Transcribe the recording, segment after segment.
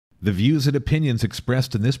The views and opinions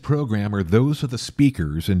expressed in this program are those of the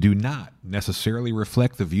speakers and do not necessarily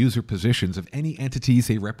reflect the views or positions of any entities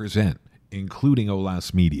they represent, including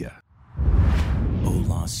Olas Media.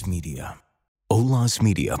 Olas Media. Olas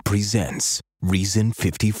Media presents Reason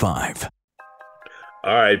 55.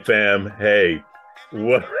 All right, fam. Hey,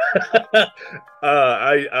 what?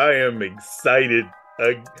 I am excited.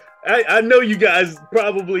 I know you guys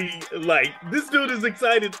probably like this dude is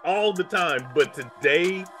excited all the time, but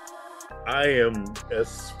today I am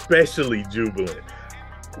especially jubilant.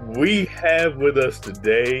 We have with us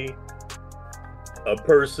today a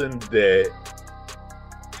person that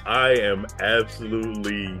I am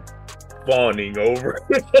absolutely fawning over.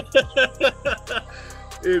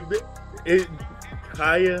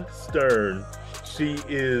 Kaia Stern. She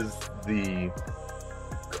is the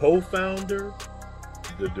co-founder,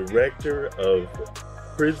 the director of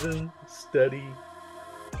Prison Study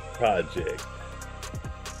Project.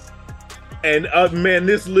 And man,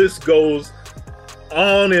 this list goes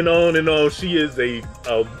on and on and on. She is a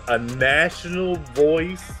national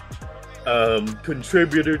voice,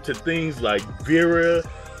 contributor to things like Vera,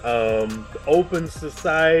 Open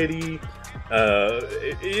Society.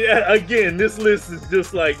 Again, this list is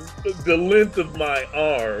just like the length of my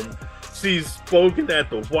arm. She's spoken at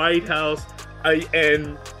the White House.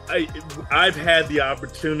 I've had the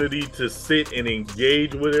opportunity to sit and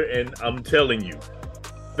engage with her, and I'm telling you,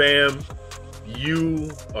 fam,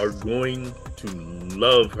 you are going to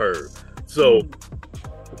love her. So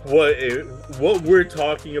what we're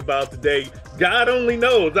talking about today, God only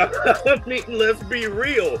knows. I mean, let's be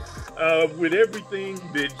real. With everything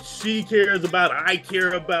that she cares about, I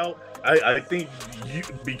care about. I think you,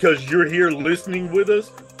 because you're here listening with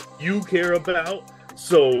us, you care about.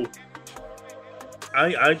 So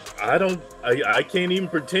I can't even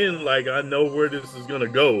pretend like I know where this is gonna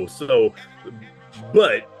go. So,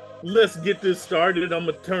 but let's get this started. I'm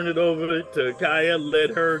gonna turn it over to Kaia.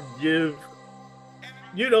 Let her give,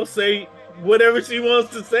 say whatever she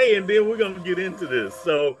wants to say, and then we're gonna get into this.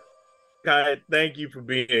 So, Kaia, thank you for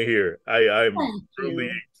being here. I'm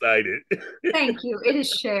truly excited. Thank you. It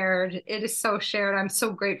is shared. It is so shared. I'm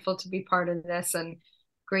so grateful to be part of this and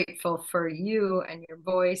grateful for you and your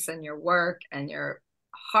voice and your work and your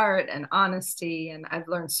heart and honesty. And I've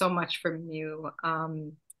learned so much from you.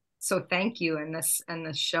 So thank you. And this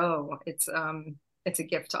show, it's a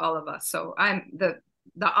gift to all of us. So I'm the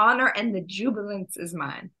honor and the jubilance is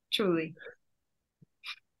mine, truly.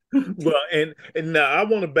 Well, and now I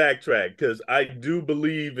want to backtrack because I do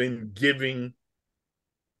believe in giving.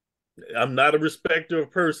 I'm not a respecter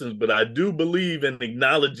of persons, but I do believe in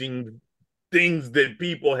acknowledging things that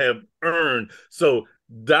people have earned. So,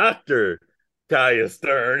 Dr. Kaia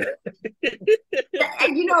Stern.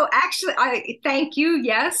 Actually, I thank you.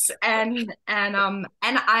 Yes, and I'm.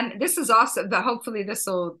 This is awesome. But hopefully, this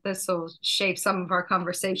will shape some of our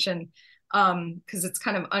conversation, because it's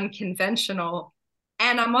kind of unconventional.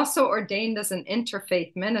 And I'm also ordained as an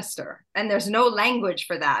interfaith minister, and there's no language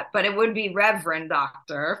for that, but it would be Reverend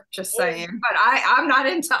Doctor, just saying. But I'm not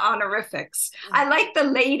into honorifics. I like the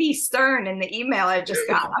Lady Stern in the email I just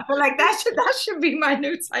got. I feel like that should be my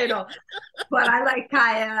new title. But I like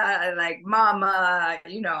Kaia, I like Mama,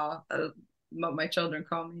 what my children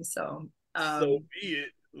call me. So be it.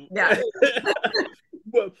 Yeah.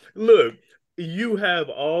 Well, look, you have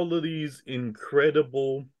all of these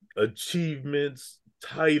incredible achievements,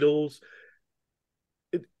 titles,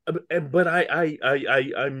 but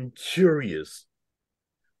I'm curious.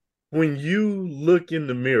 When you look in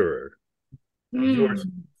the mirror, your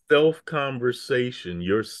self-conversation,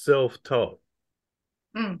 your self-talk.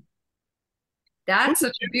 That's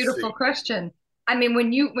such a beautiful question. I mean,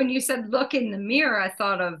 when you said look in the mirror, I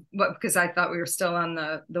thought of because I thought we were still on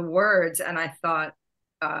the words, and I thought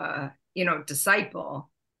disciple.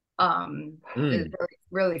 It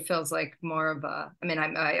really feels like more of a. I mean,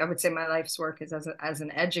 I would say my life's work is as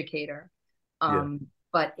an educator,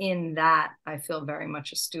 but in that I feel very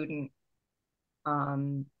much a student,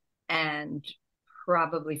 and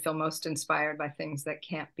probably feel most inspired by things that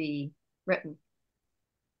can't be written.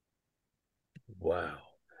 Wow.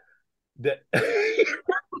 That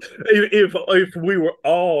if we were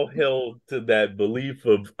all held to that belief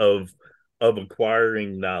of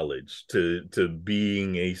acquiring knowledge, to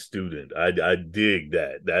being a student, I dig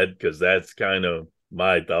that because that's kind of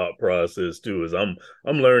my thought process too. Is I'm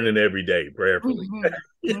learning every day prayerfully.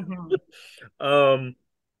 Now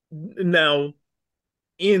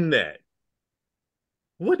in that,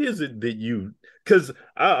 what is it that you? Because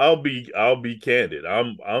I'll be candid.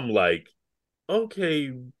 I'm like,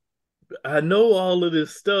 okay, I know all of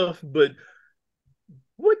this stuff, but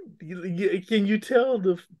Can you tell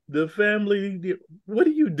the family what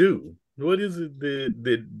do you do? What is it that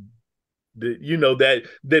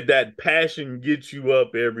that passion gets you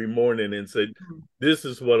up every morning and said, "This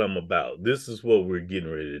is what I'm about. This is what we're getting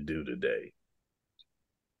ready to do today."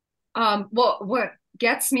 Well, what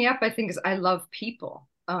gets me up, I think, is I love people.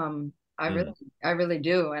 Mm, I really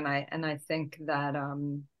do, and I think that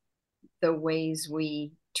the ways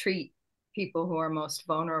we treat people who are most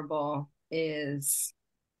vulnerable is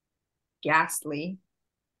ghastly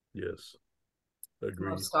yes, agree.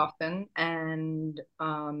 most often, and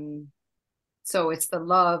so it's the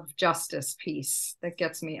love justice piece that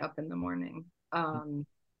gets me up in the morning. Yeah.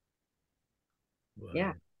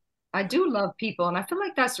 Wow. I do love people, and I feel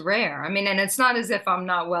like that's rare. I mean, and it's not as if I'm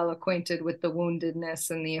not well acquainted with the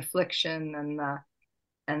woundedness and the affliction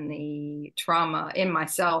and the trauma in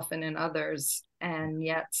myself and in others, and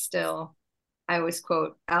yet still, I always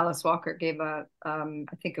quote Alice Walker gave I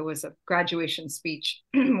think it was a graduation speech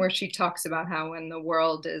where she talks about how when the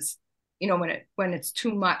world is, when it's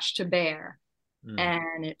too much to bear, Mm,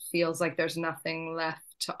 and it feels like there's nothing left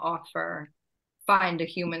to offer, find a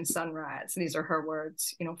human sunrise. These are her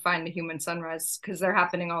words, find a human sunrise, because they're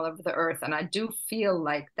happening all over the earth. And I do feel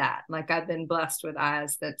like that. Like I've been blessed with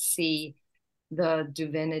eyes that see the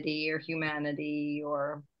divinity or humanity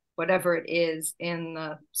or whatever it is in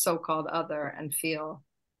the so-called other, and feel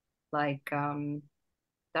like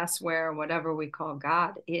that's where whatever we call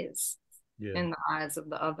God is, yeah. in the eyes of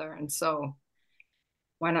the other. And so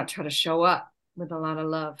why not try to show up with a lot of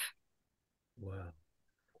love? Wow.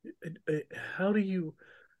 How do you,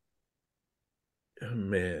 oh,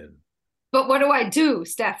 man? But what do I do,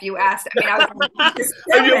 Steph? You asked. I mean, I was going to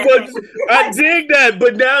distill Yeah, but I it. dig that,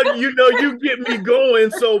 but now you get me going.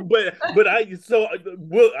 So,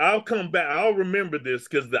 I'll come back. I'll remember this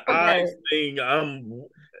because the Okay. eyes thing.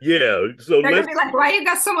 Yeah. So They're gonna let's. be like, why you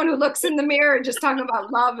got someone who looks in the mirror just talking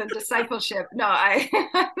about love and discipleship? No, I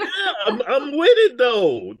Yeah, I'm with it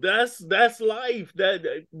though. That's life.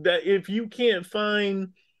 That if you can't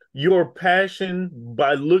find your passion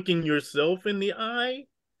by looking yourself in the eye,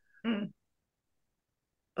 Mm.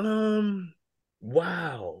 um,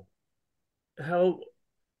 wow. How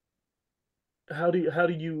how do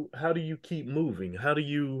you keep moving? How do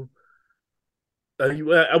you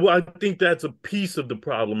well, I think that's a piece of the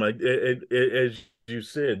problem. As you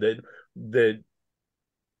said, that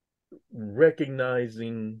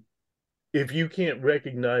recognizing, if you can't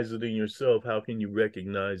recognize it in yourself, how can you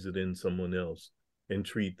recognize it in someone else and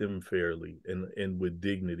treat them fairly and with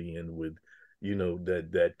dignity and with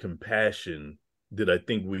that compassion that I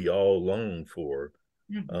think we all long for.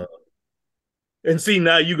 Mhm. Uh, and see,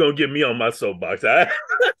 now you're gonna get me on my soapbox. Well,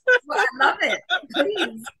 I love it.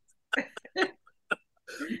 Please.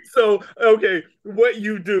 So okay, what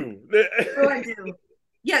you do? What do I do?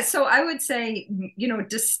 Yeah, so I would say,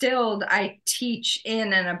 distilled, I teach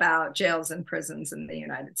in and about jails and prisons in the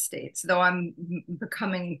United States, though I'm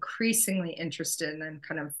becoming increasingly interested in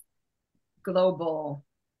kind of global,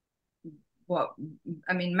 what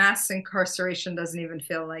I mean, mass incarceration doesn't even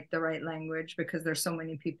feel like the right language, because there's so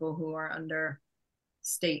many people who are under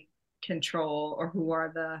state control, or who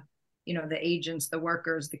are the agents, the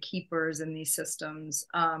workers, the keepers in these systems.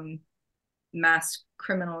 Mass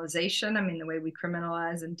criminalization, I mean, the way we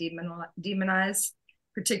criminalize and demonize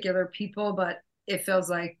particular people, but it feels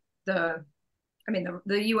like the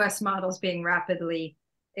US model is being rapidly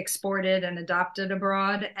exported and adopted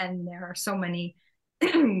abroad, and there are so many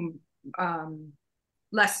um,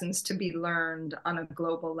 lessons to be learned on a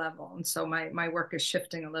global level. And so my work is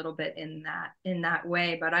shifting a little bit in that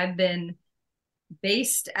way. But I've been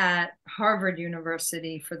based at Harvard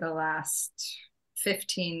University for the last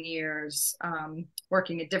 15 years,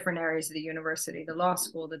 working at different areas of the university, the law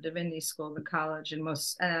school, the divinity school, the college, and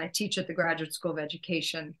I teach at the Graduate School of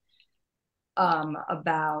Education,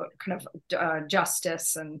 about kind of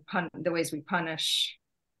justice and the ways we punish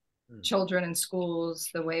children in schools,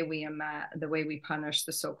 the way we punish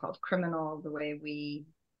the so-called criminal, the way we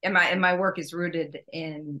and my work is rooted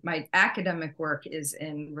in my academic work is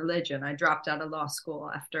in religion. I dropped out of law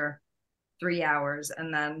school after 3 hours,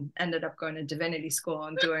 and then ended up going to divinity school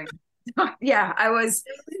and doing yeah, I was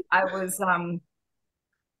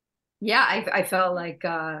yeah, I felt like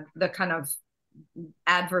the kind of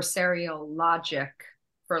adversarial logic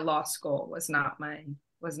for law school was not my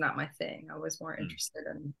thing. I was more interested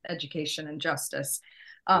in education and justice,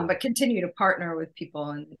 Yeah. but continue to partner with people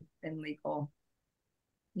in legal,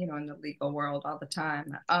 in the legal world all the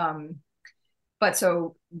time. But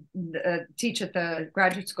so teach at the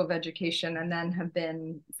Graduate School of Education, and then have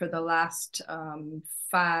been for the last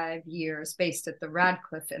 5 years based at the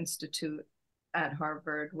Radcliffe Institute at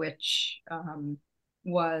Harvard, which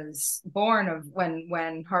was born of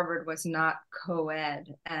when Harvard was not co-ed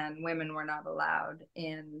and women were not allowed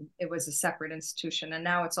in. It was a separate institution, and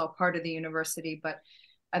now it's all part of the university. But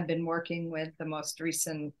I've been working with the most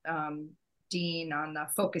recent dean on the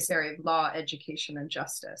focus area of law, education, and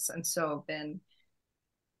justice, and so been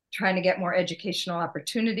trying to get more educational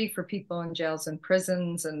opportunity for people in jails and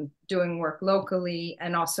prisons, and doing work locally,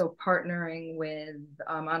 and also partnering with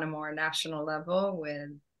on a more national level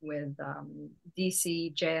with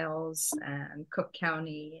DC jails and Cook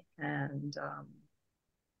County, and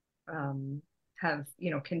have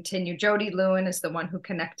continued. Jody Lewin is the one who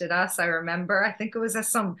connected us. I remember, I think it was at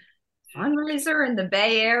some fundraiser in the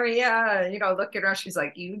Bay Area. Look at her. She's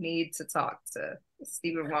like, you need to talk to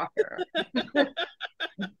Stephen Walker.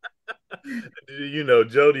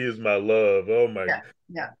 Jody is my love. Oh my.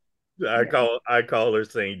 Yeah. I call her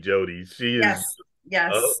Saint Jody. She is.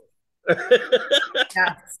 Yes.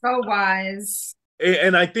 Yeah, so wise.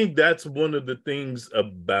 And I think that's one of the things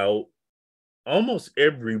about almost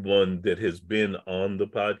everyone that has been on the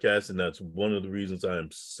podcast, and that's one of the reasons I am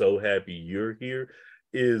so happy you're here,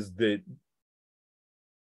 is that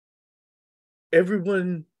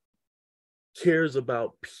everyone cares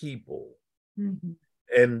about people. Mm-hmm.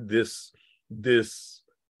 And this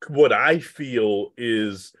what I feel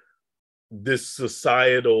is this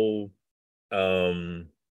societal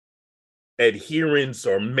adherence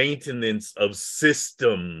or maintenance of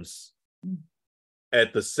systems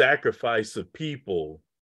at the sacrifice of people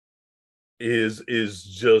is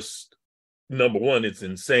just, number one, it's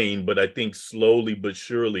insane. But I think slowly but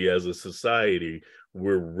surely as a society,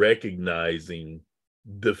 we're recognizing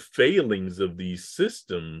the failings of these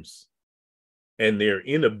systems and their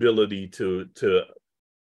inability to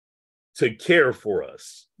care for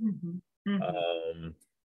us. Mm-hmm. Mm-hmm.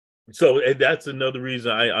 So that's another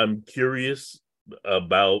reason I'm curious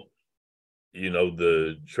about,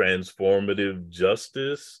 the transformative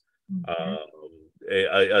justice, mm-hmm.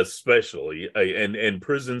 Especially and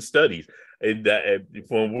prison studies. And that,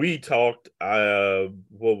 when we talked,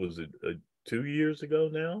 what was it, 2 years ago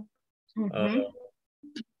now? Mm-hmm.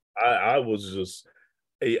 I was just,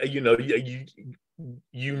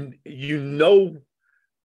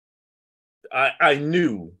 I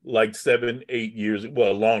knew like 7-8 years,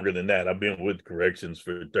 well, longer than that. I've been with corrections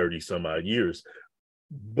for 30 some odd years.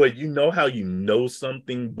 But how you know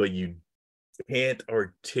something, but you can't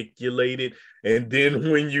articulate it. And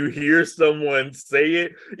then when you hear someone say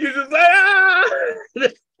it, you're just like, ah!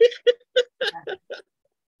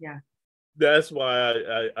 Yeah. That's why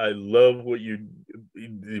I love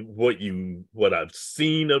what I've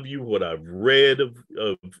seen of you, what I've read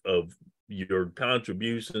of your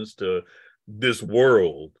contributions to this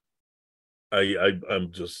world.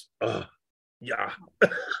 I'm just yeah.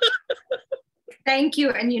 Thank you.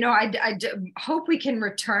 And I hope we can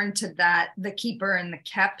return to that, the Keeper and the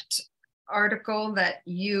Kept article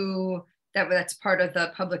that's part of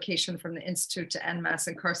the publication from the Institute to End Mass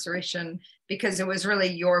Incarceration, because it was really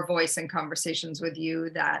your voice and conversations with you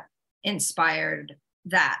that inspired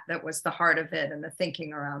that was the heart of it and the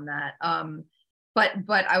thinking around that.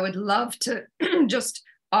 But I would love to just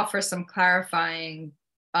offer some clarifying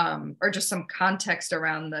or just some context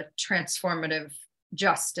around the transformative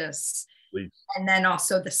justice. Please. And then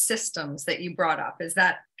also the systems that you brought up.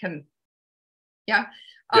 Yeah.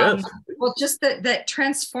 Yes. Well, just that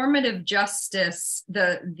transformative justice,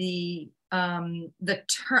 the term,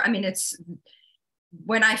 it's,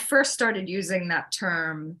 when I first started using that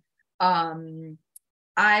term,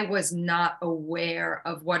 I was not aware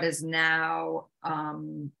of what is now,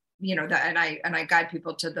 and I guide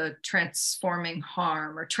people to the Transforming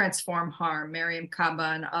Harm or Transform Harm, Miriam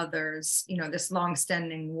Kaba and others, this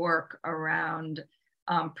longstanding work around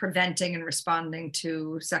preventing and responding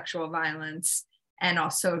to sexual violence, and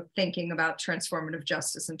also thinking about transformative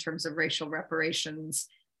justice in terms of racial reparations,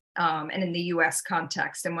 and in the US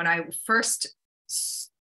context. And when I first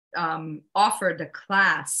offered a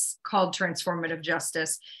class called Transformative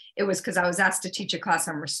Justice, it was because I was asked to teach a class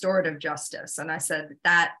on restorative justice. And I said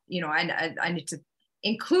that, I need to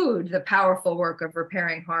include the powerful work of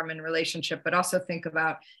repairing harm in relationship, but also think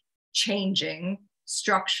about changing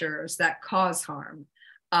structures that cause harm.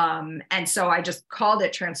 And so I just called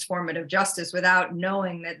it transformative justice without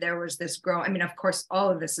knowing that there was this of course, all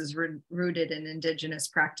of this is rooted in indigenous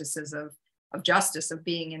practices of justice, of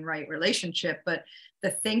being in right relationship, but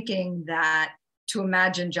the thinking that to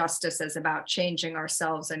imagine justice as about changing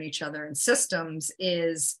ourselves and each other and systems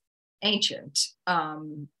is ancient.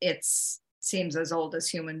 It seems as old as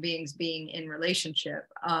human beings being in relationship.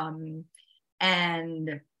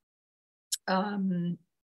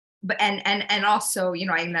 but and also, you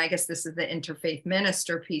know, I guess this is the interfaith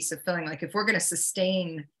minister piece of feeling like if we're going to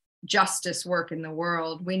sustain justice work in the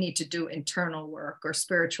world, we need to do internal work or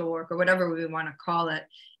spiritual work or whatever we want to call it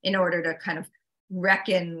in order to kind of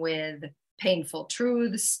reckon with painful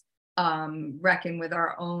truths, reckon with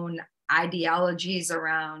our own ideologies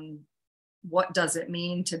around what does it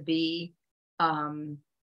mean to be in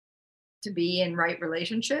right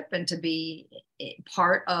relationship and to be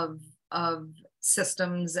part of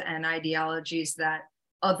systems and ideologies that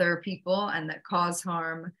other people and that cause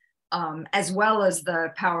harm, as well as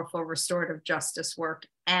the powerful restorative justice work.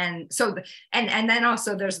 And so, and then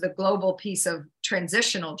also there's the global piece of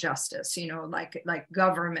transitional justice, you know, like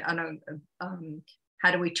government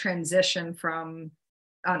how do we transition from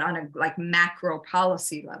on a like macro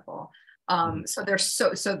policy level. So there's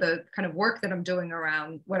so the kind of work that I'm doing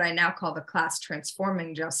around what I now call the class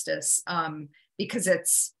transforming justice, because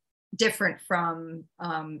it's different from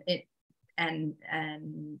it and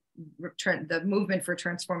the movement for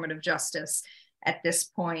transformative justice at this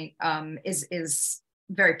point is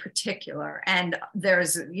very particular. And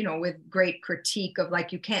there's, you know, with great critique of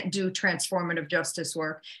like, you can't do transformative justice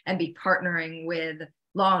work and be partnering with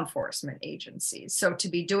law enforcement agencies. So to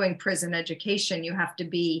be doing prison education, you have to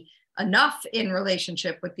be enough in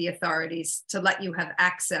relationship with the authorities to let you have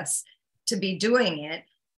access to be doing it.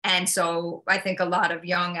 And so I think a lot of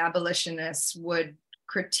young abolitionists would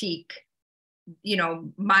critique, you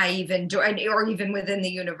know, or even within the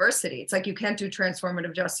university. It's like, you can't do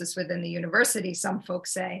transformative justice within the university, some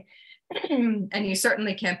folks say, and you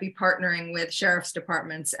certainly can't be partnering with sheriff's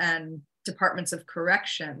departments and departments of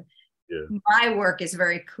correction. Yeah. My work is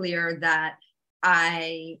very clear that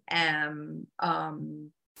I am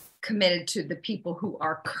committed to the people who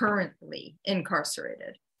are currently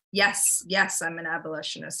incarcerated. Yes, I'm an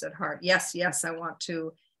abolitionist at heart. Yes, I want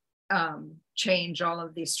to change all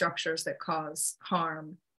of these structures that cause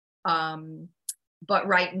harm. But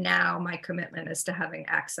right now, my commitment is to having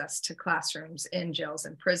access to classrooms in jails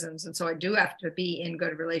and prisons. And so I do have to be in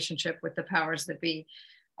good relationship with the powers that be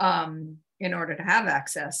in order to have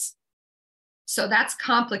access. So that's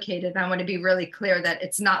complicated. I want to be really clear that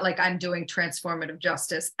it's not like I'm doing transformative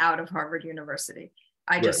justice out of Harvard University.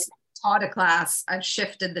 I just taught a class. I've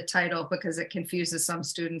shifted the title because it confuses some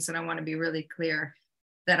students. And I want to be really clear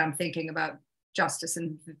that I'm thinking about justice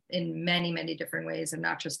in many, many different ways, and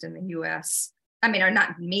not just in the US. I mean, or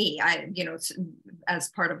not me, as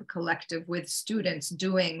part of a collective with students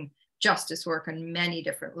doing justice work on many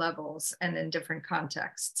different levels and in different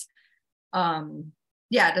contexts.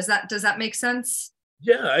 Yeah, does that make sense?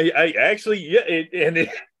 Yeah, I actually, and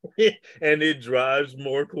it drives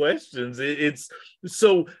more questions. It's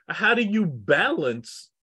so, how do you balance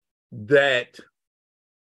that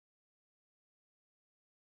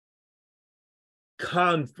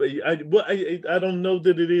conflict? I don't know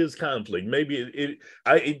that it is conflict. Maybe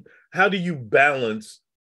how do you balance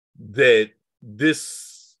that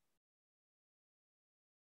this,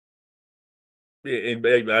 in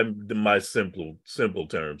my simple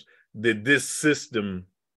terms, that this system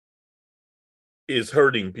is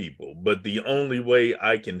hurting people, but the only way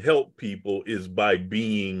I can help people is by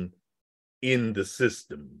being in the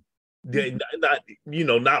system.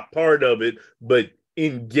 Not part of it, but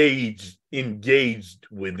engaged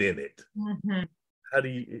within it. Mm-hmm. How do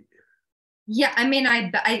you? Yeah, I mean,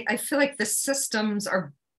 I feel like the systems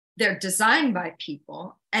they're designed by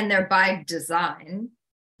people, and they're by design.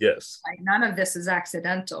 Yes. Like, none of this is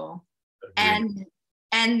accidental. Agreed.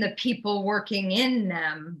 And the people working in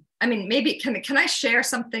them. I mean, maybe can I share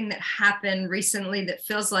something that happened recently that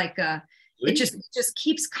feels like it just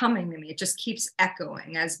keeps coming to me. It just keeps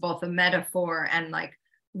echoing as both a metaphor and like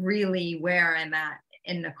really where I'm at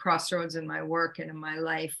in the crossroads in my work and in my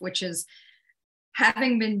life, which is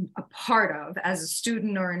having been a part of, as a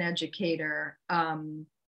student or an educator,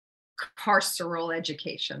 carceral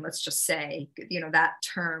education, let's just say, that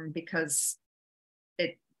term, because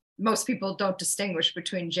most people don't distinguish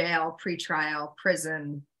between jail, pretrial,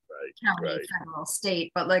 prison, county, federal,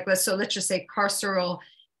 state, but let's just say carceral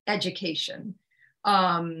education,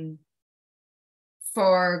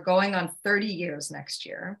 for going on 30 years next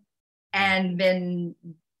year, and been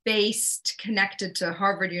connected to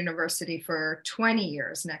Harvard University for 20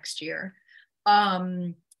 years next year.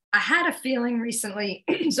 I had a feeling recently,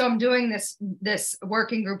 so I'm doing this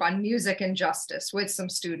working group on music and justice with some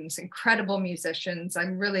students, incredible musicians.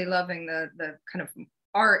 I'm really loving the kind of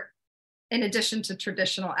art, in addition to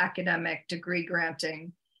traditional academic degree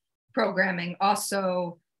granting programming,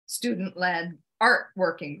 also student-led art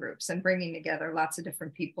working groups and bringing together lots of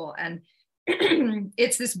different people. And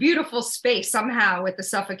it's this beautiful space. Somehow with the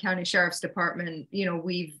Suffolk County Sheriff's Department,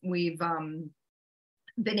 we've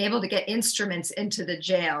been able to get instruments into the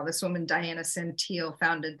jail. This woman, Diana Santil,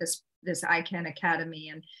 founded this ICANN Academy,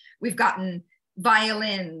 and we've gotten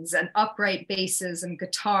violins and upright basses and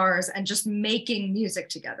guitars and just making music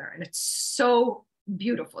together. And it's so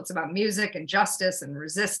beautiful. It's about music and justice and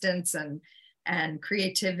resistance and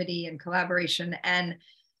creativity and collaboration. And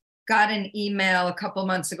got an email a couple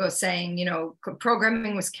months ago saying,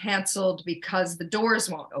 programming was canceled because the doors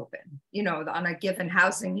won't open. On a given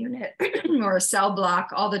housing unit or a cell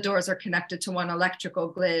block, all the doors are connected to one electrical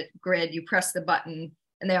grid. You press the button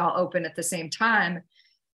and they all open at the same time.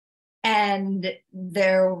 And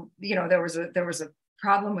there was a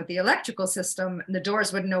problem with the electrical system. The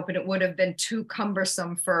doors wouldn't open. It would have been too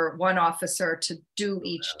cumbersome for one officer to do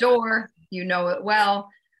each door. It well,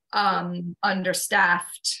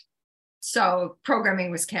 understaffed. So programming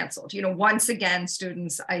was canceled. Once again,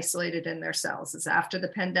 students isolated in their cells. It's after the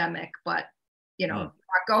pandemic, but not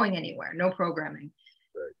going anywhere. No programming.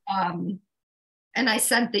 Right. And I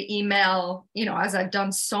sent the email, as I've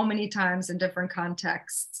done so many times in different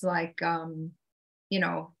contexts, like,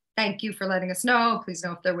 thank you for letting us know. Please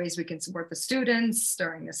know if there are ways we can support the students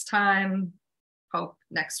during this time. Hope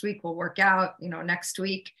next week will work out. Next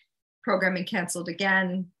week, programming canceled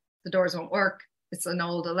again. The doors won't work. It's an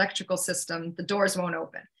old electrical system. The doors won't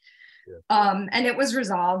open. Yeah. And it was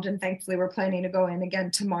resolved. And thankfully, we're planning to go in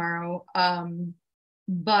again tomorrow.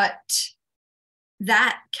 But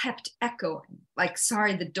that kept echoing, like,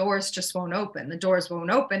 sorry, the doors just won't open. The doors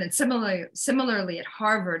won't open. And similarly at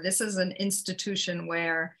Harvard, this is an institution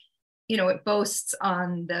where, it boasts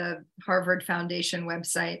on the Harvard Foundation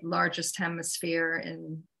website, largest endowment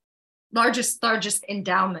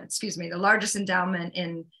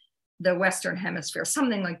in the Western Hemisphere,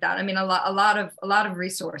 something like that. I mean, a lot of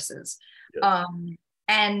resources. Yep.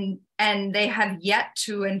 And they have yet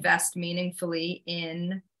to invest meaningfully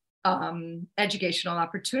in educational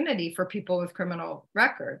opportunity for people with criminal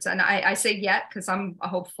records. And I say yet because I'm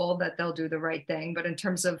hopeful that they'll do the right thing. But in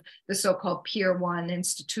terms of the so-called Peer 1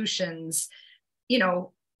 institutions,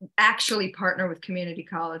 actually partner with community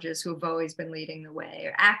colleges who have always been leading the way,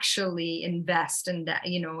 or actually invest in that,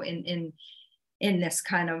 in this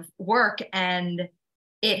kind of work. And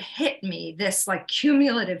it hit me, this like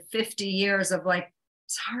cumulative 50 years of like,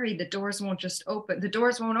 sorry, the doors won't just open. The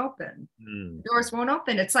doors won't open. The doors won't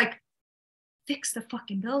open. It's like, fix the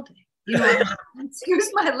fucking building.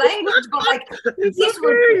 Excuse my language, but like, these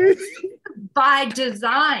were by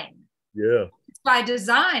design. Yeah. It's by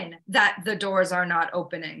design that the doors are not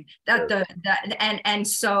opening.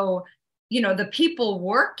 So, the people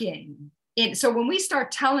working in, so when we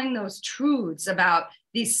start telling those truths about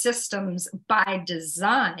these systems by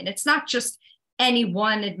design, it's not just any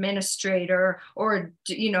one administrator or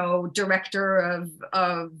director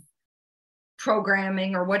of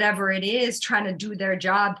programming or whatever it is trying to do their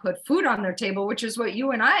job, put food on their table, which is what you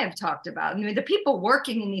and I have talked about. I mean, the people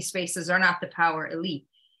working in these spaces are not the power elite.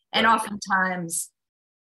 And oftentimes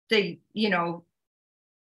they,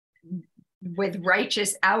 with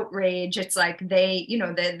righteous outrage, it's like they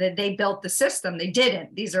built the system. They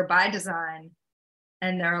didn't. These are by design.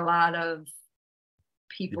 And there are a lot of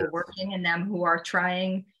people working in them who are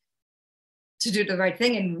trying to do the right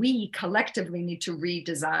thing. And we collectively need to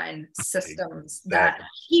redesign systems that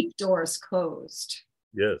keep doors closed.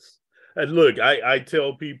 Yes. And look, I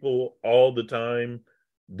tell people all the time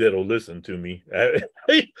that'll listen to me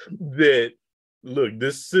that, look,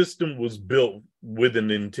 this system was built with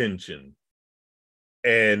an intention.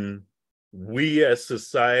 And we as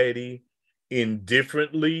society,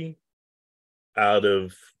 indifferently, out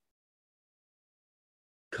of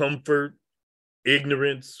comfort,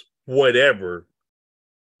 ignorance, whatever,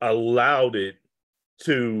 allowed it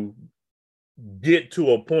to get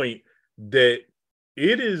to a point that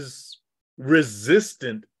it is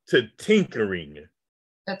resistant to tinkering.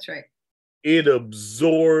 That's right. It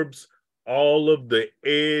absorbs all of the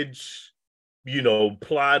edge,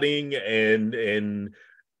 plotting and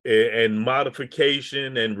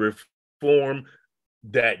modification and reform,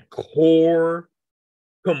 that core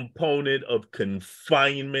component of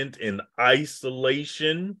confinement and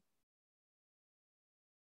isolation.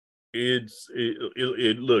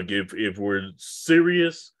 Look, if we're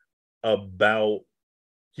serious about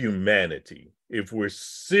humanity, if we're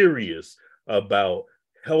serious about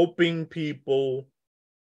helping people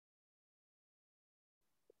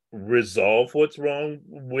resolve what's wrong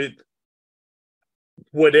with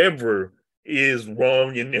whatever is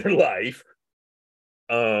wrong in their life,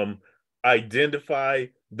 identify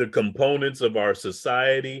the components of our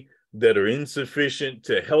society that are insufficient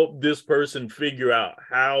to help this person figure out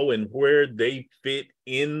how and where they fit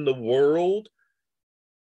in the world,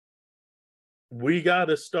 we got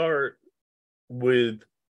to start with,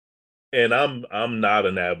 and I'm not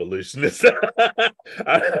an abolitionist,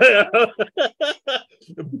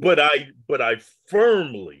 but I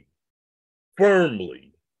firmly,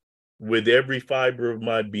 with every fiber of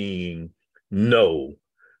my being, know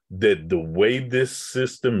that the way this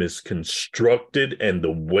system is constructed and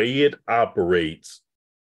the way it operates,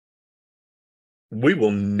 we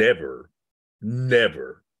will never,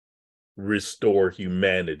 never restore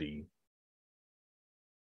humanity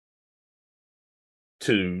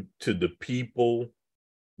to the people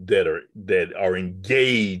that are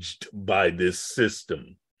engaged by this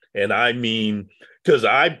system. And I mean, because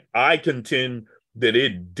I contend that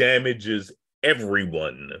it damages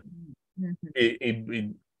everyone.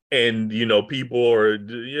 And you know, people are,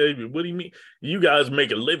 yeah, what do you mean? You guys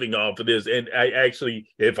make a living off of this. And I actually,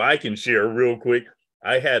 if I can share real quick,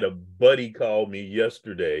 I had a buddy call me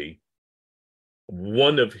yesterday.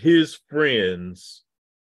 One of his friends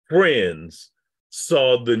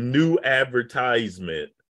saw the new advertisement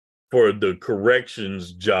for the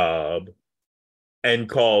corrections job and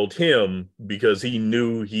called him because he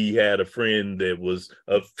knew he had a friend that was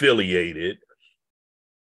affiliated.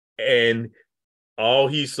 And all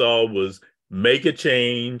he saw was, make a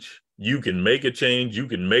change. You can make a change. You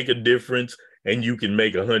can make a difference, and you can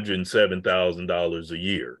make $107,000 a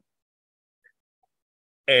year.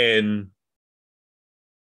 And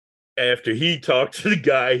after he talked to the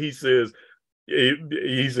guy, he says,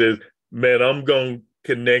 man, I'm going to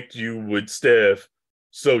connect you with Steph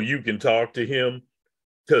so you can talk to him,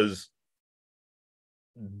 because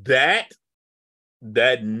that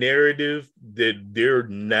narrative that they're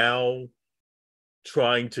now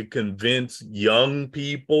trying to convince young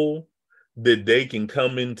people that they can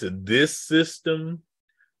come into this system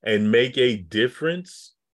and make a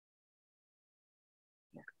difference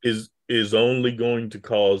is only going to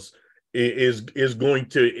cause, is going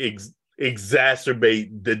to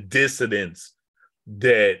exacerbate the dissidence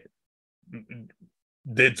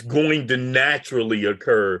that's going to naturally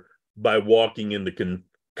occur by walking in the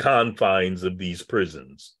confines of these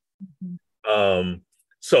prisons.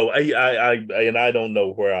 So I don't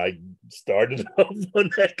know where I started off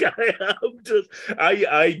on that guy.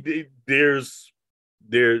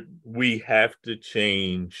 We have to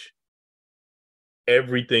change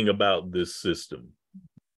everything about this system.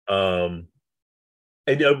 I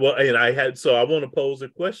want to pose a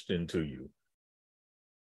question to you.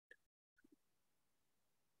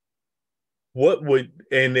 What would,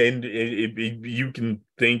 and you can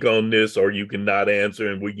think on this or you can not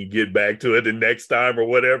answer and we can get back to it the next time or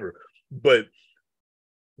whatever, but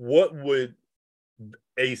what would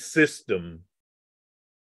a system,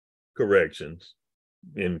 corrections,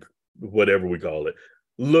 in whatever we call it,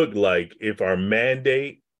 look like if our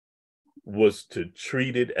mandate was to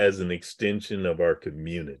treat it as an extension of our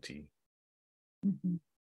community?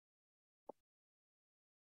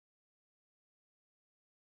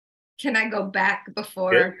 Can I go back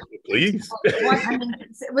before? Yeah, please.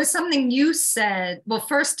 It was something you said. Well,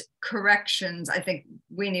 first, corrections. I think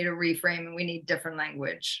we need to reframe and we need different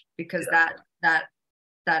language, because that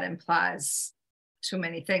implies too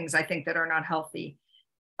many things, I think, that are not healthy.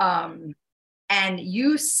 And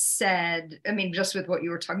you said, I mean, just with what you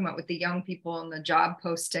were talking about with the young people and the job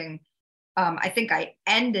posting, I think I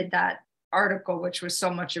ended that article, which was so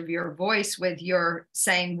much of your voice, with your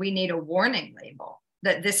saying we need a warning label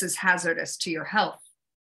that this is hazardous to your health.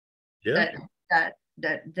 Yeah. That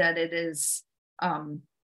it is,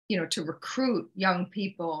 to recruit young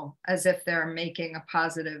people as if they're making a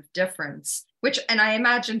positive difference, which, and I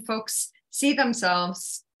imagine folks see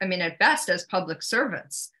themselves, I mean, at best as public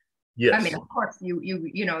servants. Yes. I mean, of course,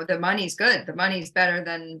 you know, the money's good. The money's better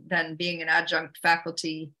than being an adjunct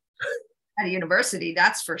faculty at a university.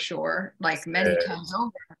 That's for sure. Like many times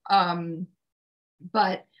over.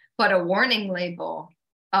 But a warning label,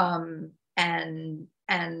 and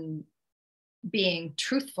being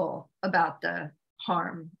truthful about the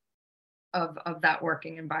harm of that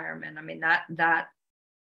working environment. I mean,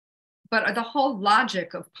 but the whole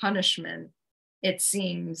logic of punishment, it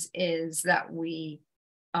seems, is that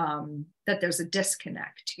that there's a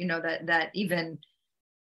disconnect, you know, that even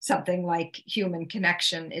something like human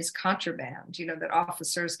connection is contraband, you know, that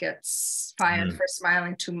officers get fired for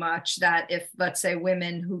smiling too much, that if, let's say,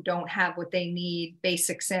 women who don't have what they need,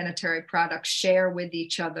 basic sanitary products, share with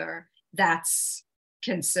each other, that's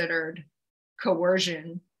considered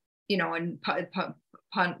coercion, you know, and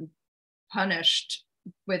punished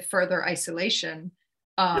with further isolation.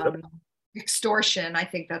 extortion, I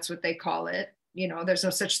think that's what they call it. You know, there's no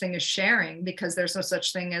such thing as sharing, because there's no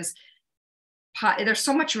such thing as there's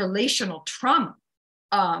so much relational trauma.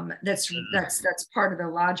 That's part of the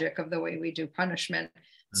logic of the way we do punishment.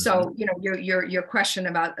 So, you know, your question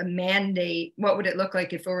about a mandate, what would it look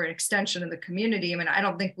like if it were an extension of the community? I mean, I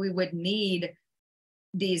don't think we would need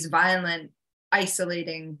these violent,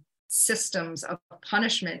 isolating systems of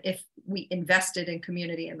punishment if we invested in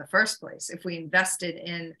community in the first place, if we invested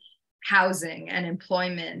in housing and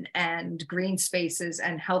employment and green spaces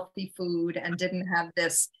and healthy food, and didn't have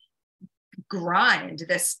this grind,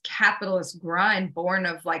 this capitalist grind born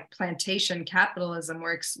of like plantation capitalism,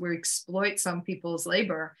 where we exploit some people's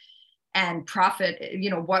labor and profit. You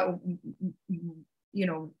know what, you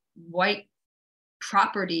know, white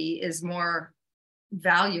property is more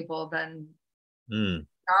valuable than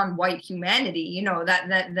non-white humanity. You know, that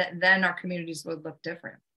then our communities would look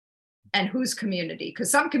different. And whose community?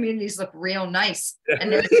 Because some communities look real nice,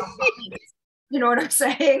 and there's no, you know what I'm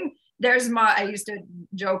saying? I used to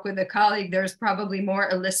joke with a colleague, there's probably more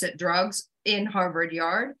illicit drugs in Harvard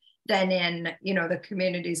Yard than in, you know, the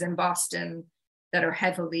communities in Boston that are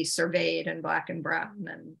heavily surveyed and black and brown,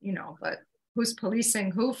 and, you know, but who's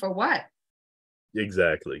policing who for what?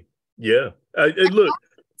 Exactly. Yeah. Look.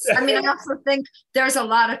 I mean, I also think there's a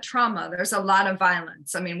lot of trauma. There's a lot of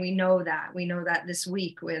violence. I mean, we know that this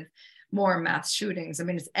week with more mass shootings. I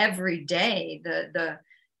mean, it's every day.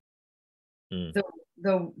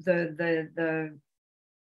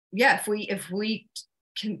 If we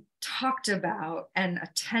talked about and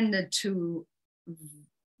attended to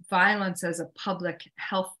violence as a public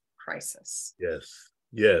health crisis.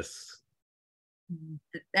 Yes.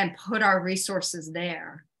 And put our resources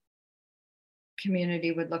there,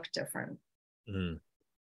 community would look different.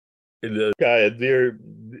 Kaia, there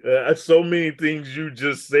are so many things you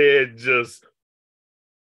just said.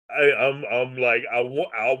 I'm like, I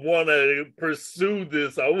want to pursue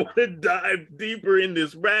this. I want to dive deeper in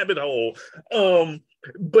this rabbit hole.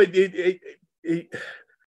 But it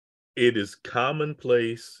is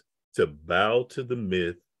commonplace to bow to the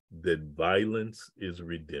myth that violence is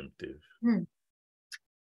redemptive.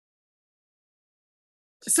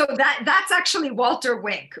 So that's actually Walter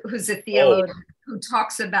Wink, who's a theologian, who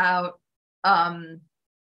talks about the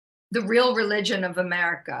real religion of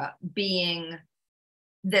America being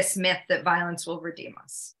this myth that violence will redeem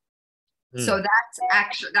us. So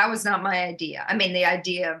that was not my idea. I mean, the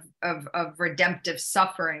idea of redemptive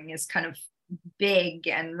suffering is kind of big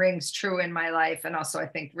and rings true in my life, and also I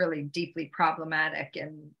think really deeply problematic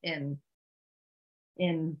in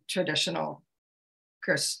traditional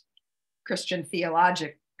Christian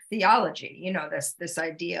theology. You know, this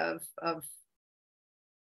idea of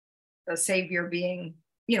the savior being,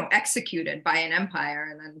 you know, executed by an empire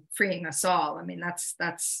and then freeing us all. I mean, that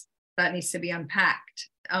needs to be unpacked.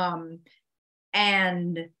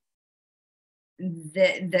 And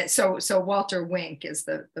so Walter Wink is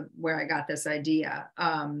the where I got this idea,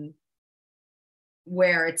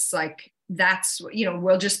 where it's like, that's, you know,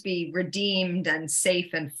 we'll just be redeemed and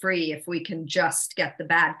safe and free if we can just get the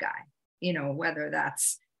bad guy, you know, whether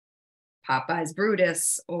that's Popeye's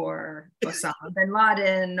Brutus or Osama bin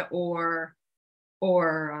Laden or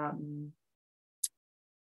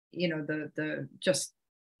you know, the just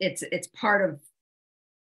it's part of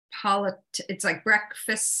it's like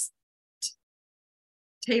breakfast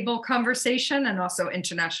table conversation and also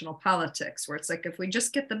international politics, where it's like, if we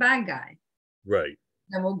just get the bad guy, right,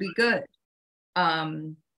 then we'll be good.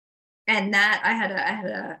 And that I had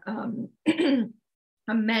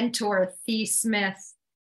a mentor, Thea Smith,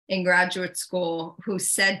 in graduate school, who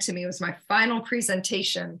said to me, it was my final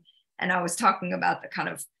presentation, and I was talking about the kind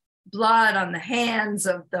of blood on the hands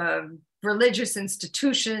of the religious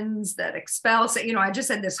institutions that expel. So, you know, I just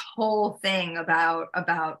had this whole thing about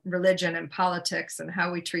religion and politics and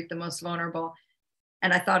how we treat the most vulnerable.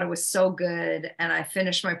 And I thought it was so good. And I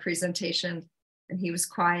finished my presentation and he was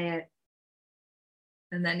quiet.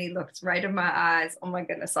 And then he looked right in my eyes. Oh my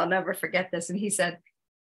goodness, I'll never forget this. And he said,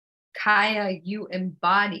 Kaia, you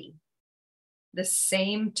embody the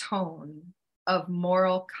same tone of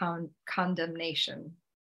moral condemnation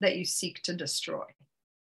that you seek to destroy.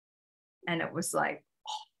 And it was like,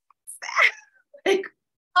 you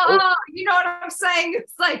know what I'm saying?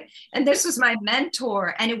 It's like, and this was my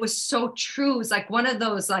mentor, and it was so true. It was like one of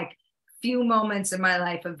those like few moments in my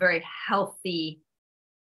life of very healthy,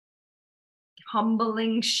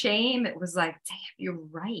 humbling shame. It was like, damn, you're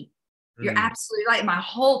right. You're absolutely right. My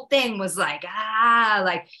whole thing was like,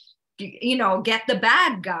 like, you know, get the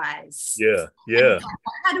bad guys. Yeah. And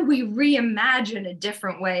how do we reimagine a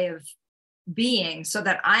different way of being so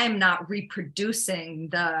that I am not reproducing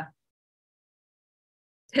the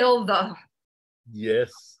kill the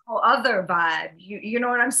Yes. whole other vibe. You know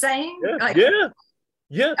what I'm saying? Yeah. Like,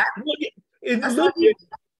 Yeah. that's Look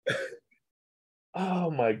at, oh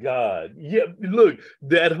my God. Yeah. Look,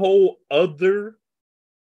 that whole other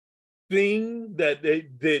thing that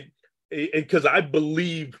because I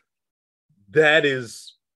believe that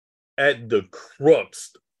is at the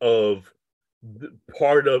crux of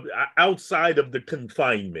part of outside of the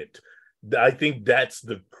confinement. I think that's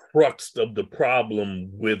the crux of the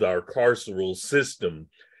problem with our carceral system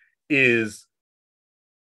is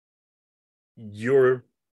you're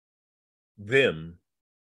them.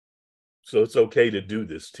 So it's okay to do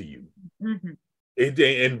this to you. mm-hmm.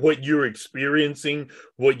 And what you're experiencing,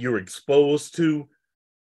 what you're exposed to,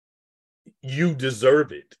 you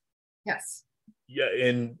deserve it. Yes. Yeah,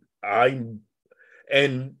 and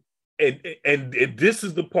and and this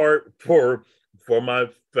is the part for my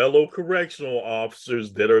fellow correctional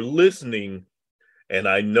officers that are listening, and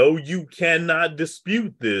I know you cannot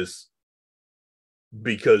dispute this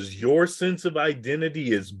because your sense of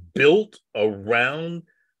identity is built around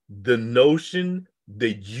the notion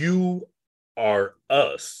that you are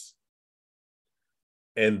us.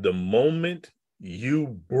 And the moment you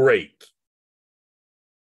break,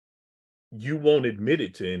 you won't admit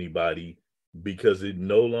it to anybody because it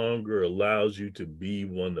no longer allows you to be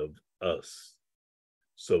one of us.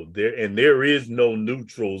 So there is no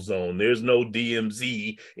neutral zone. There's no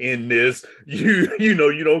DMZ in this. You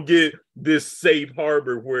don't get this safe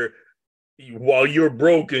harbor where while you're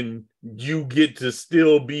broken, you get to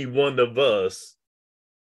still be one of us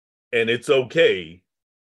and it's okay.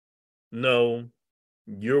 No,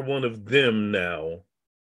 you're one of them now.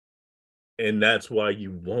 And that's why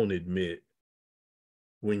you won't admit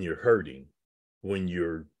when you're hurting, when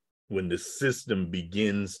the system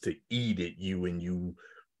begins to eat at you and you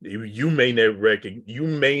may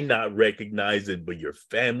not recognize it, but your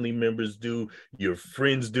family members do, your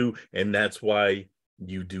friends do, and that's why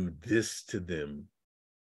you do this to them.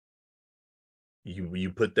 You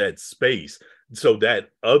put that space. So that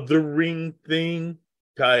othering thing,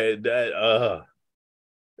 Kaia, that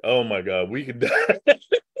oh my God, we could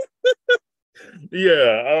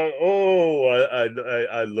yeah.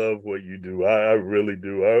 I love what you do. I really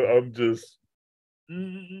do. I'm just.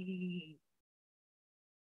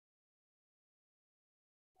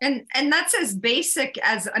 And that's as basic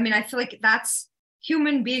as, I mean, I feel like that's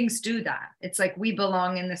human beings do that. It's like we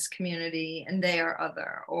belong in this community and they are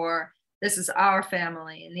other, or this is our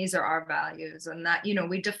family and these are our values, and that,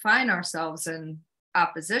 we define ourselves in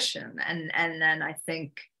opposition. And then I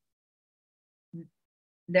think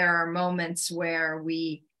there are moments where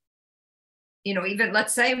we, even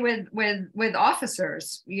let's say with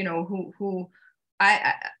officers, who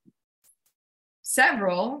I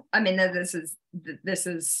several, I mean, this is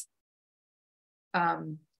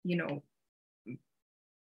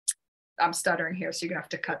I'm stuttering here, so you're gonna have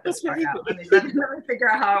to cut this part out. Let me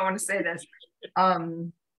figure out how I want to say this.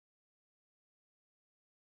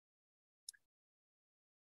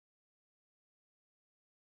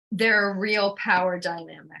 There are real power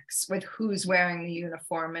dynamics with who's wearing the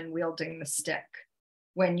uniform and wielding the stick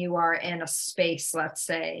when you are in a space, let's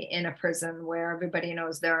say in a prison where everybody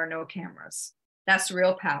knows there are no cameras. That's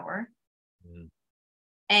real power. Mm.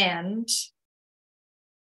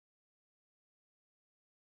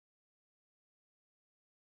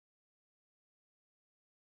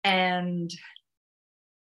 And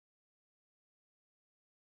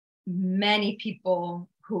many people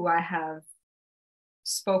who I have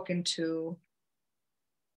spoken to,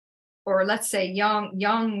 or let's say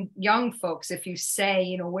young folks, if you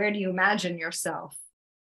say, where do you imagine yourself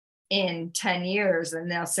in 10 years? And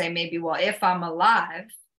they'll say maybe, well, if I'm alive,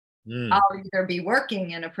 I'll either be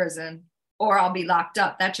working in a prison or I'll be locked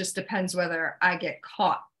up. That just depends whether I get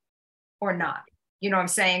caught or not. You know what I'm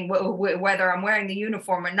saying? Whether I'm wearing the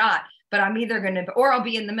uniform or not, but I'm either going to, or I'll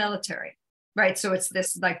be in the military, right? So it's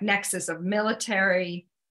this like nexus of military,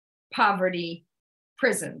 poverty,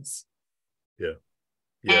 prisons. Yeah.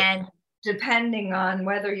 And depending on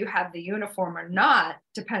whether you have the uniform or not,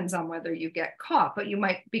 depends on whether you get caught, but you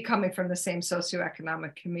might be coming from the same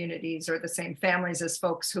socioeconomic communities or the same families as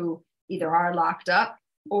folks who either are locked up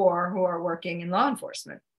or who are working in law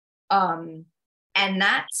enforcement. And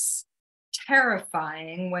that's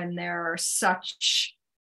terrifying when there are such,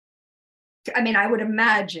 I mean, I would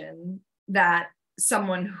imagine that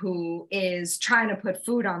someone who is trying to put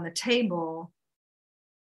food on the table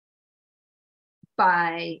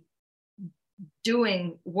by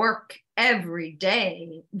doing work every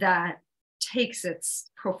day that takes its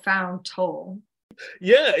profound toll.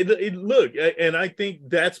 Yeah, look, and I think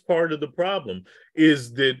that's part of the problem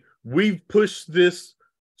is that we've pushed this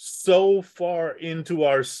so far into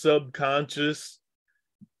our subconscious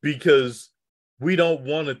because we don't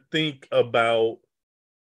want to think about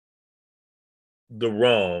the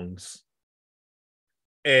wrongs,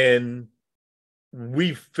 and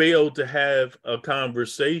we fail to have a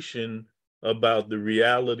conversation about the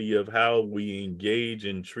reality of how we engage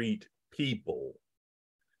and treat people.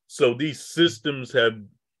 So these systems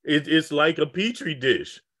it's like a petri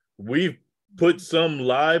dish. We've put some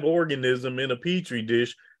live organism in a petri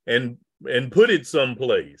dish and put it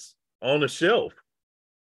someplace on a shelf.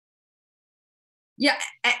 Yeah,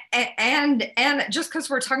 and just because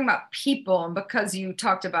we're talking about people, and because you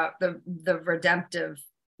talked about the redemptive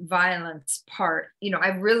violence part, I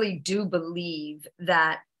really do believe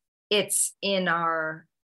that it's in our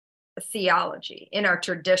theology, in our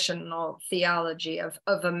traditional theology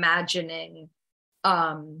of imagining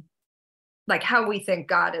like how we think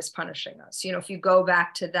God is punishing us. If you go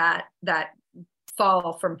back to that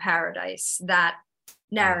fall from paradise, that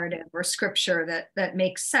narrative or scripture that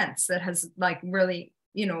makes sense, that has like really,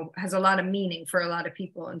 has a lot of meaning for a lot of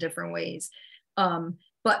people in different ways.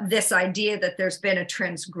 But this idea that there's been a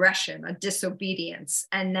transgression, a disobedience,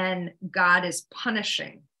 and then God is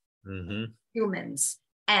punishing humans.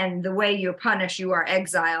 And the way you're punished, you are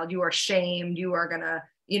exiled, you are shamed, you are going to,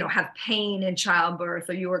 have pain in childbirth,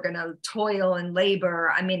 or you are going to toil and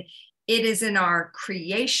labor. I mean, it is in our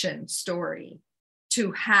creation story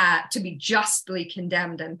to be justly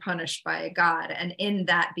condemned and punished by a God, and in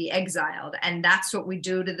that be exiled. And that's what we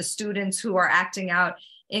do to the students who are acting out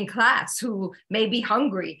in class, who may be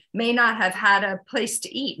hungry, may not have had a place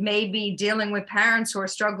to eat, may be dealing with parents who are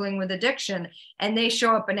struggling with addiction, and they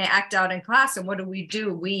show up and they act out in class. And what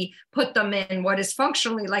do? We put them in what is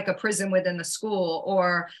functionally like a prison within the school,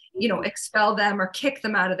 or, expel them or kick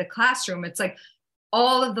them out of the classroom. It's like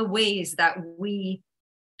all of the ways that we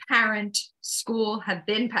parent, school have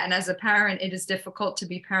been, and as a parent, it is difficult to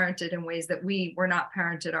be parented in ways that we were not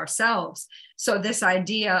parented ourselves. So this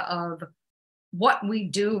idea of what we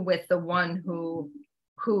do with the one who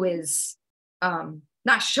is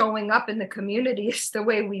not showing up in the community is the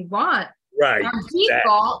way we want. Right. Our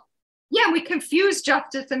default, we confuse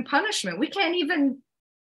justice and punishment. We can't even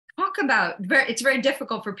talk about, it's very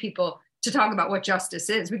difficult for people to talk about what justice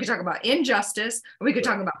is. We could talk about injustice, or we could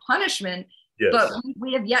talk about punishment, but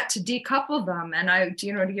we have yet to decouple them. And to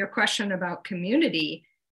your question about community,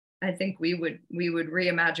 I think we would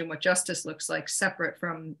reimagine what justice looks like separate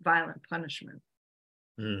from violent punishment.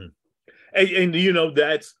 And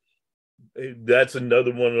that's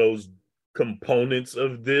another one of those components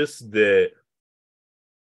of this that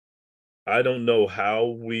I don't know how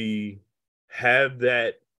we have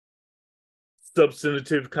that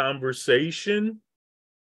substantive conversation,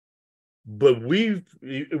 but we're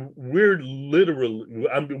literally,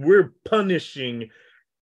 we're punishing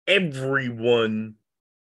everyone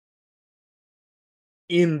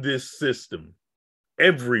in this system,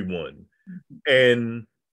 everyone. And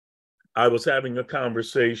I was having a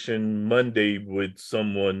conversation Monday with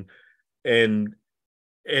someone, and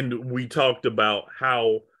we talked about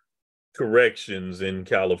how corrections in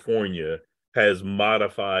California has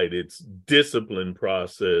modified its discipline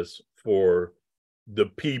process for the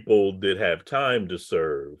people that have time to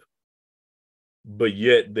serve, but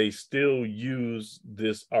yet they still use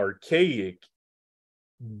this archaic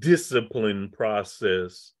discipline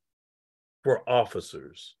process for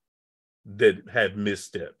officers that have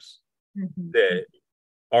missteps, that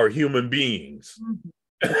are human beings.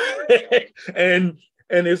 And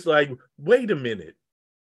it's like, wait a minute,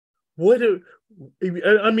 what are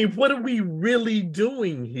we really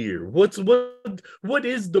doing here? What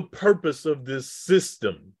is the purpose of this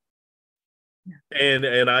system? And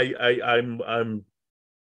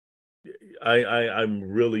I'm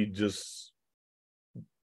really just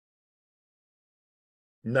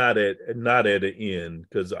not at an end,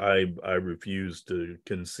 because I refuse to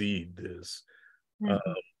concede this,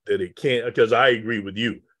 that it can't, because I agree with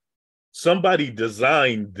you. Somebody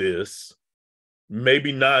designed this,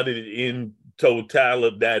 maybe not in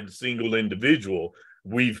totality, that single individual.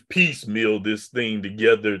 We've piecemealed this thing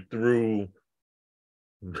together through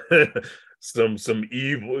some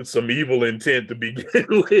evil intent to begin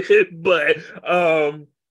with, but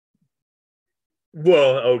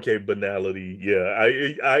well, okay, banality. Yeah,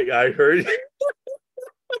 I heard.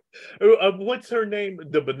 What's her name?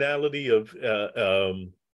 The banality of of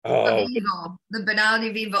evil. The banality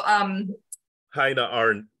of evil. Hannah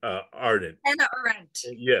Arendt. Hannah Arendt.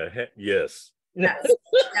 Yeah. Yes. Yes.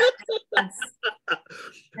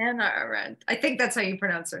 Hannah Arendt. I think that's how you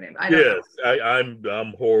pronounce her name.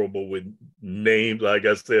 I'm horrible with names. Like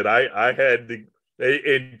I said, I had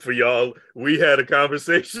And for y'all, we had a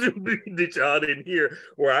conversation that y'all didn't hear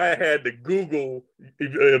where I had to Google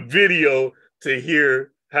a video to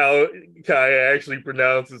hear how Kaia actually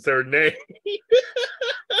pronounces her name.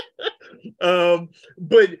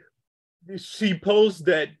 But she posed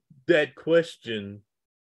that question,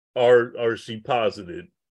 or she posited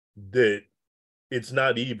that it's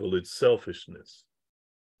not evil, it's selfishness.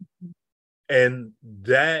 And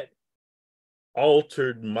that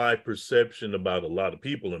altered my perception about a lot of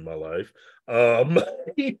people in my life.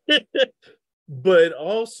 But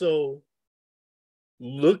also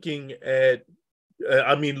looking at,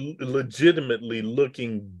 legitimately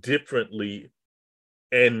looking differently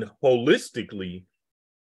and holistically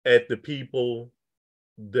at the people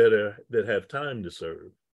that have time to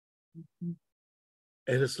serve.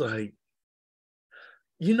 And it's like,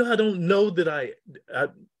 I don't know that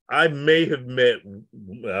I may have met,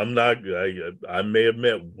 I may have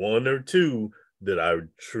met one or two that I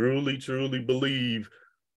truly, truly believe,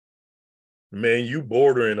 man, you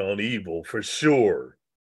bordering on evil for sure.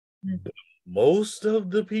 But most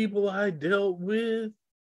of the people I dealt with,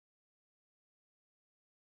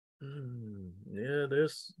 yeah,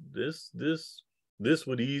 this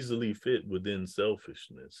would easily fit within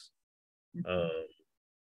selfishness.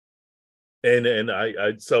 And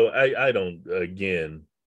I don't, again,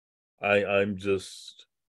 I'm just,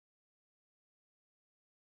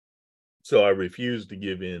 so I refuse to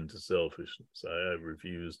give in to selfishness. I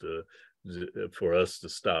refuse for us to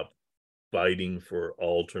stop fighting for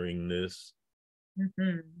altering this,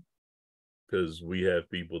 because we have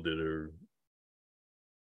people that are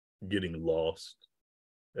getting lost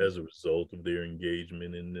as a result of their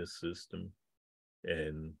engagement in this system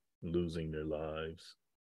and losing their lives.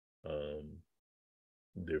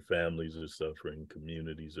 Their families are suffering,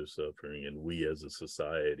 communities are suffering, and we as a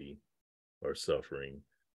society are suffering.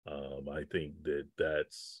 I think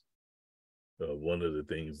that's one of the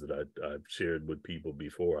things that I've shared with people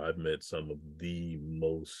before. I've met some of the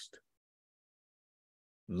most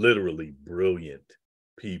literally brilliant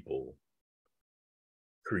people,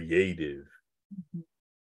 creative,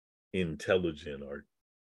 intelligent,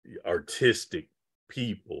 artistic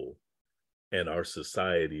people, and our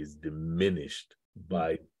society is diminished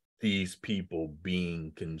by these people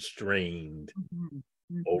being constrained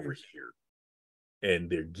over here, and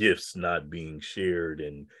their gifts not being shared,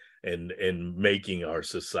 and making our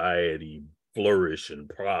society flourish and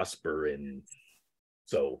prosper. And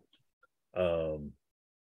so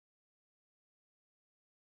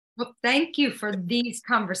well, thank you for these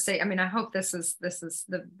conversations. I mean, I hope this is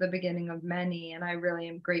the beginning of many, and I really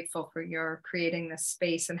am grateful for your creating this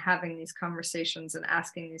space and having these conversations and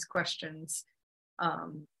asking these questions.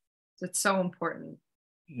 It's so important.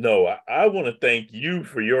 No, I want to thank you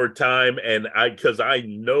for your time, and because I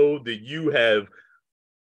know that you have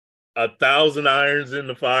 1,000 irons in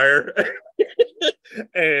the fire.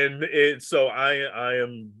 And so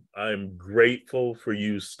I'm grateful for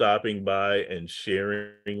you stopping by and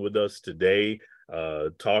sharing with us today,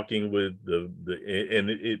 talking with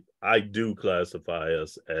I do classify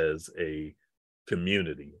us as a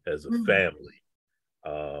community, as a family.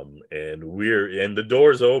 And the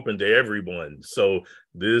doors are open to everyone. So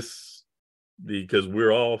because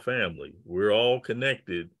we're all family, we're all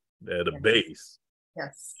connected at a base.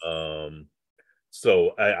 Yes.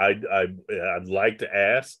 So I'd like to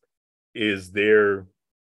ask, is there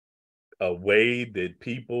a way that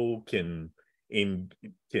people can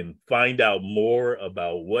find out more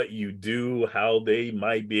about what you do, how they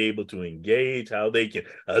might be able to engage, how they can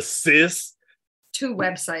assist? 2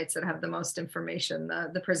 websites that have the most information,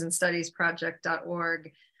 the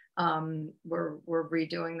prisonstudiesproject.org. We're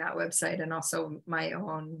redoing that website, and also my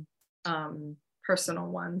own personal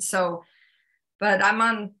one. So, but I'm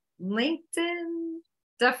on LinkedIn,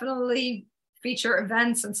 definitely feature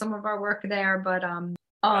events and some of our work there. But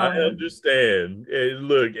I understand. And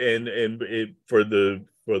look, and for the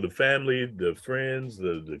family, the friends,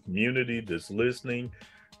 the community that's listening,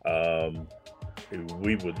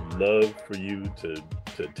 we would love for you to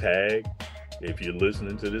tag. If you're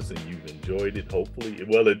listening to this and you've enjoyed it, hopefully,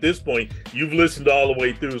 well, at this point, you've listened all the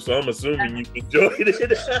way through, so I'm assuming you enjoyed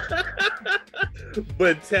it.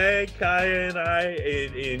 But tag Kaia and I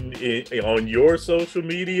in on your social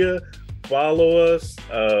media, follow us,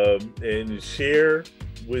 and share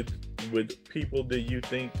with people that you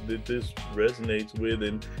think that this resonates with,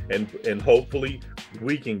 and hopefully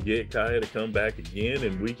we can get Kaia to come back again,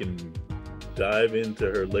 and we can dive into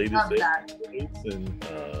her latest exploits. And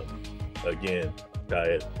again,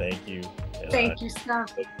 Kaia, thank you. Thank you,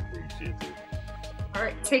 Steph. Appreciate it. All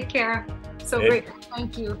right, take care. So grateful.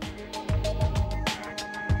 Thank you.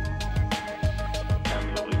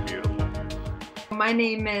 my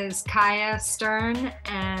name is Kaia Stern,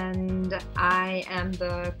 and I am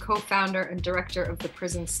the co-founder and director of the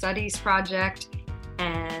Prison Studies Project,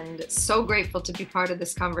 and so grateful to be part of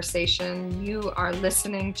this conversation. You are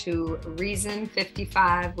listening to Reason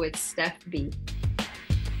 55 with Steph B.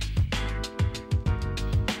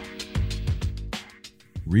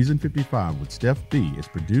 Reason 55 with Steph B is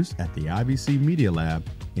produced at the IBC Media Lab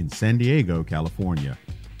in San Diego, California.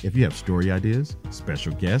 If you have story ideas,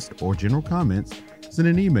 special guests, or general comments, send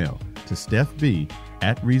an email to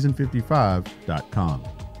stephb@reason55.com.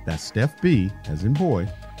 That's Steph B, as in boy,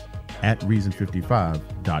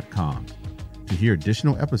 @reason55.com. To hear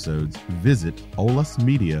additional episodes, visit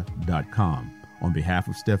olasmedia.com. On behalf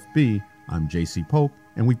of Steph B, I'm JC Polk,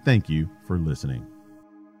 and we thank you for listening.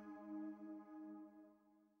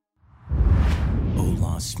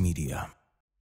 Olas Media.